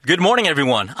Good morning,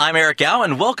 everyone. I'm Eric Gao,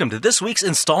 and welcome to this week's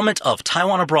installment of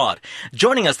Taiwan Abroad.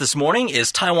 Joining us this morning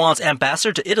is Taiwan's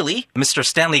ambassador to Italy, Mr.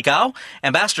 Stanley Gao.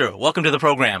 Ambassador, welcome to the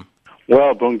program.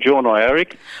 Well, buongiorno,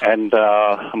 Eric, and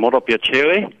molto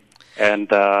piacere, and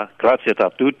grazie a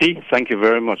tutti. Thank you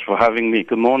very much for having me.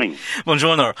 Good morning.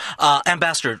 Buongiorno.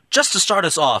 Ambassador, just to start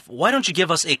us off, why don't you give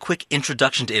us a quick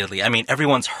introduction to Italy? I mean,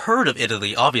 everyone's heard of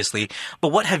Italy, obviously, but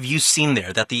what have you seen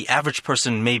there that the average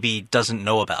person maybe doesn't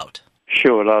know about?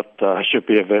 Sure, that should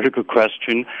be a very good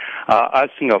question. I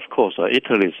think, of course,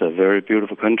 Italy is a very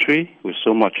beautiful country with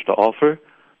so much to offer,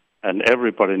 and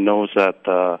everybody knows that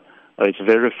it's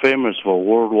very famous for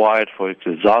worldwide for its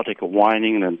exotic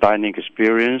wining and dining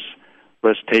experience,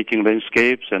 breathtaking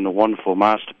landscapes, and wonderful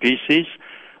masterpieces,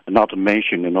 and not to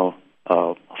mention,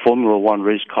 Formula One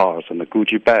race cars and the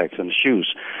Gucci bags and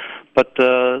shoes. But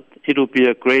it would be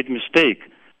a great mistake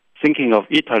thinking of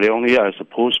Italy only as a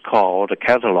postcard or a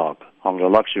catalog of the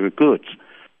luxury goods.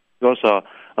 Because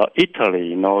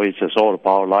Italy, it's all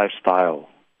about lifestyle.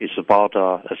 It's about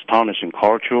astonishing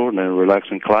culture and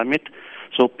relaxing climate.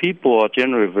 So people are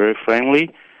generally very friendly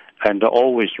and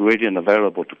always ready and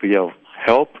available to be of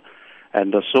help.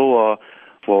 And so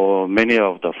for many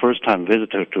of the first-time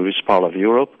visitors to this part of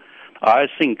Europe, I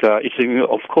think, it's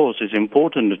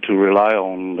important to rely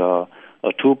on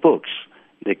 2 books.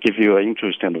 They give you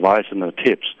interesting advice and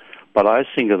tips. But I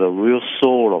think the real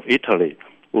soul of Italy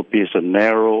would be the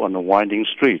narrow and winding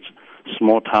streets,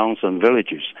 small towns and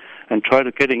villages, and try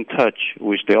to get in touch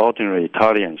with the ordinary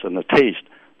Italians and taste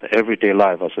the everyday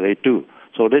life as they do.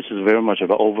 So this is very much an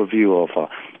overview of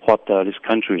what this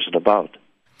country is about.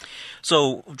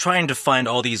 So trying to find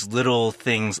all these little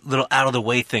things, little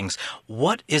out-of-the-way things,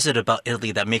 what is it about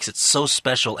Italy that makes it so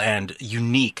special and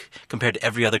unique compared to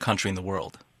every other country in the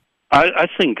world? I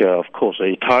think, of course,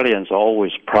 Italians are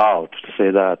always proud to say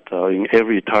that in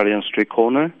every Italian street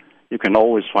corner, you can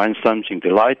always find something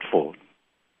delightful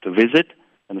to visit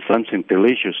and something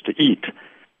delicious to eat.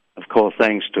 Of course,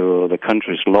 thanks to the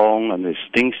country's long and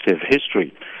distinctive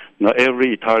history.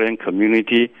 Every Italian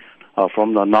community,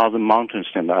 from the northern mountains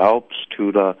and the Alps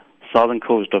to the southern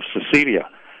coast of Sicilia,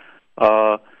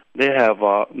 they have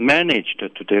managed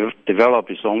to develop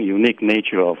its own unique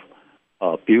nature of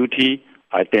beauty,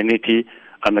 identity,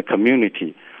 and the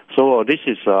community. So this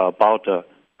is about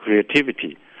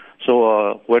creativity.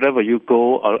 So wherever you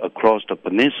go across the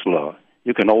peninsula,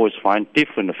 you can always find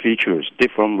different features,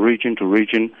 different region to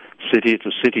region, city to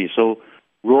city. So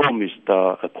Rome is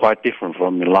quite different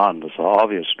from Milan for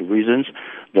obvious reasons.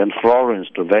 Then Florence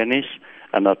to Venice,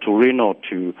 and Torino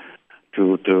to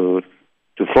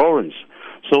Florence.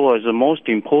 So the most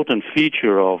important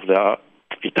feature of the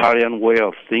Italian way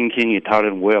of thinking,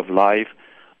 Italian way of life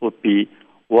would be,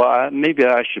 maybe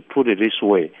I should put it this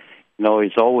way.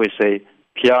 It's always a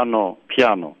piano.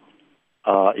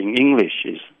 In English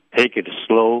is take it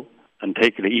slow and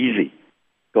take it easy.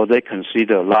 Because they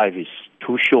consider life is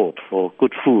too short for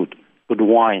good food, good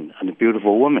wine, and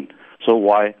beautiful women. So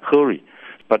why hurry?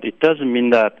 But it doesn't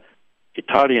mean that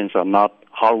Italians are not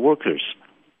hard workers.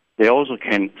 They also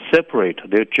can separate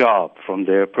their job from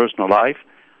their personal life.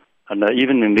 And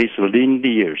even in these lean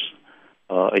years,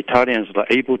 Italians are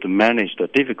able to manage the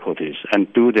difficulties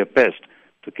and do their best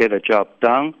to get a job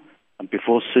done and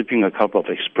before sipping a cup of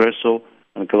espresso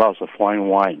and a glass of fine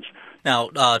wines. Now,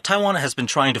 Taiwan has been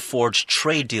trying to forge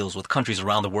trade deals with countries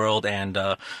around the world and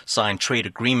sign trade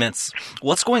agreements.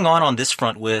 What's going on this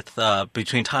front with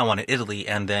between Taiwan and Italy,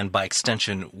 and then by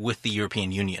extension with the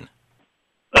European Union?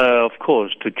 Of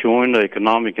course, to join the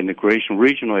economic integration,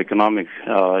 regional economic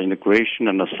integration,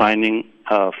 and signing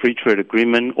free trade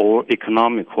agreement or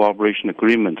economic cooperation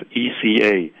agreement,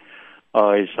 ECA,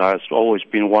 has always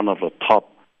been one of the top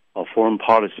foreign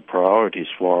policy priorities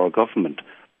for our government.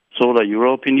 So the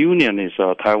European Union is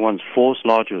Taiwan's 4th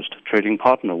largest trading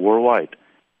partner worldwide,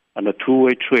 and the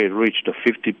two-way trade reached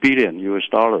 $50 billion.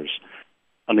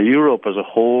 And Europe as a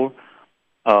whole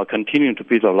continue to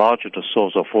be the largest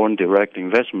source of foreign direct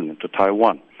investment into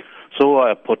Taiwan. So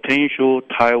a potential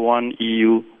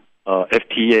Taiwan-EU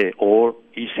FTA or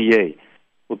ECA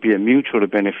would be a mutually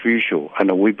beneficial,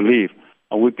 and we believe,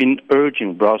 and we've been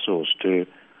urging Brussels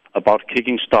about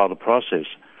kicking start the process.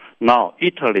 Now,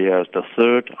 Italy as the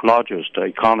 3rd largest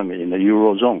economy in the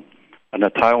Eurozone, and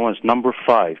Taiwan's number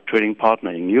 5 trading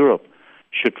partner in Europe,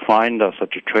 should find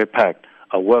such a trade pact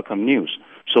a welcome news.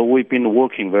 So we've been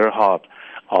working very hard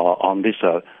on this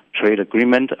trade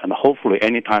agreement, and hopefully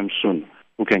anytime soon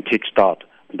we can kickstart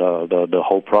the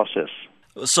whole process.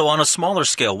 So on a smaller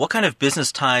scale, what kind of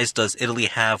business ties does Italy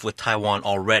have with Taiwan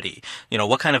already?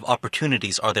 What kind of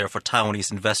opportunities are there for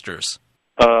Taiwanese investors?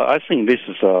 I think this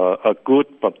is a good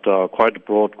but quite a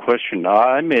broad question.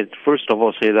 I may first of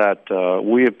all say that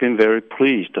we have been very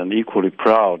pleased and equally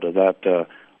proud that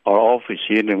our office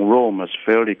here in Rome has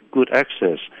fairly good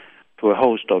access to a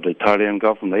host of the Italian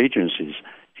government agencies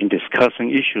in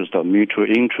discussing issues of mutual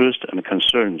interest and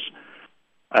concerns.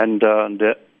 And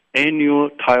the annual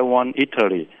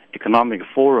Taiwan-Italy Economic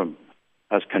Forum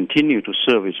has continued to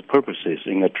serve its purposes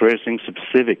in addressing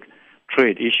specific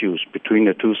trade issues between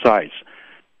the two sides.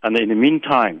 And in the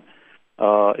meantime,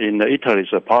 in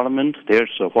Italy's parliament,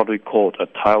 there's what we call a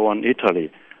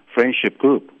Taiwan-Italy friendship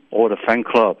group, or the fan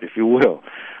club, if you will,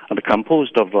 and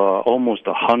composed of almost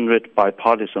 100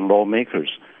 bipartisan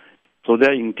lawmakers. So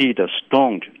they're indeed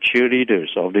staunch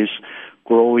cheerleaders of these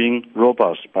growing,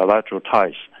 robust bilateral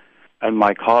ties. And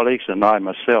my colleagues and I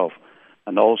myself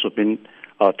have also been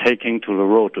taking to the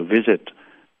road to visit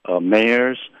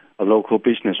mayors, local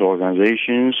business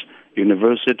organizations,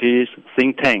 universities,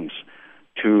 think tanks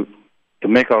to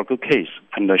make our good case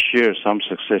and share some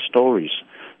success stories.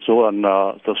 So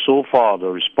so far the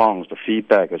response, the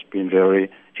feedback has been very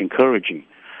encouraging.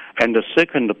 And the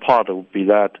second part would be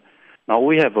that now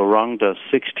we have around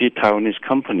 60 Taiwanese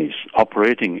companies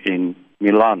operating in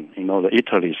Milan, the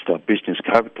Italy's business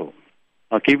capital.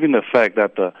 Given the fact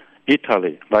that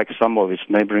Italy, like some of its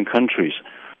neighboring countries,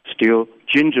 still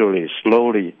gingerly,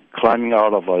 slowly climbing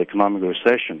out of economic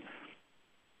recession,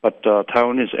 but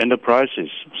Taiwanese enterprises,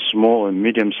 small and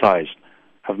medium-sized,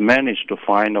 have managed to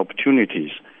find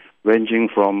opportunities ranging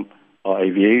from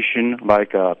aviation,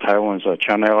 like Taiwan's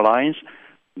China Airlines,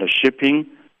 the shipping,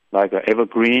 like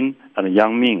Evergreen and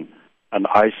Yangming, and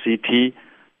ICT,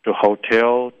 to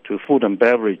hotel, to food and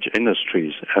beverage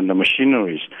industries, and the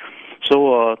machineries.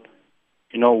 So,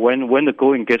 when the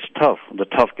going gets tough, the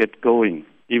tough get going,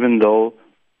 even though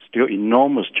still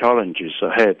enormous challenges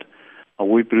ahead.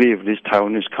 We believe these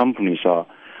Taiwanese companies are,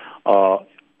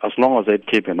 as long as they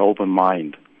keep an open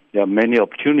mind, there are many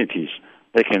opportunities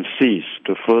they can seize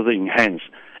to further enhance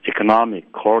economic,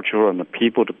 cultural, and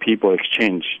people-to-people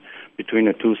exchange between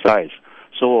the two sides.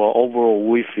 So overall,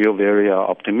 we feel very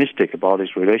optimistic about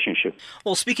this relationship.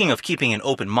 Well, speaking of keeping an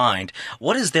open mind,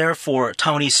 what is there for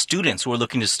Taiwanese students who are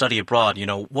looking to study abroad?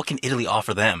 What can Italy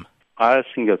offer them? I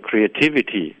think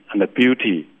creativity and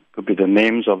beauty could be the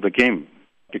names of the game,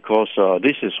 because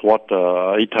this is what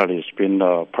Italy has been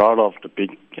proud of, to be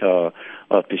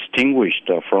distinguished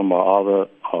from other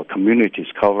communities,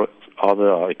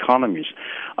 other economies.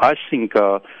 I think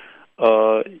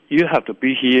you have to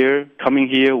be coming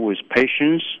here with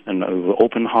patience and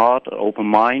open heart, open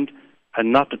mind,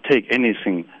 and not to take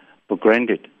anything for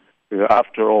granted.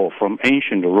 After all, from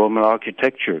ancient Roman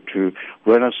architecture to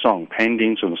Renaissance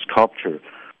paintings and sculpture,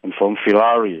 and from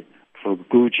Filari, from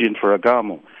Gucci and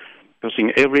Ferragamo, because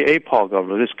in every epoch of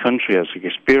this country has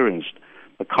experienced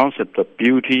the concept of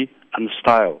beauty and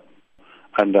style.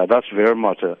 And that's very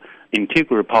much an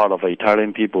integral part of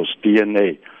Italian people's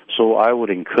DNA. So I would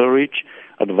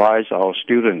advise our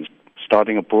students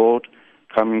starting abroad,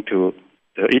 coming to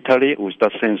Italy with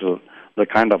that sense of the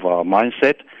kind of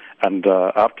mindset. And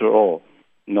after all,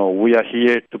 we are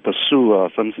here to pursue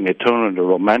something eternally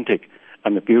romantic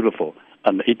and beautiful.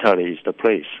 And Italy is the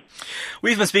place.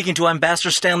 We've been speaking to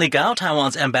Ambassador Stanley Gao,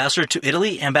 Taiwan's ambassador to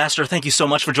Italy. Ambassador, thank you so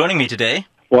much for joining me today.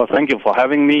 Well, thank you for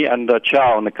having me, and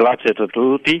ciao, and grazie a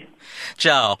tutti.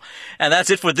 Ciao. And that's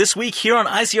it for this week here on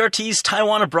ICRT's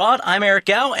Taiwan Abroad. I'm Eric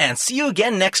Gao, and see you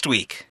again next week.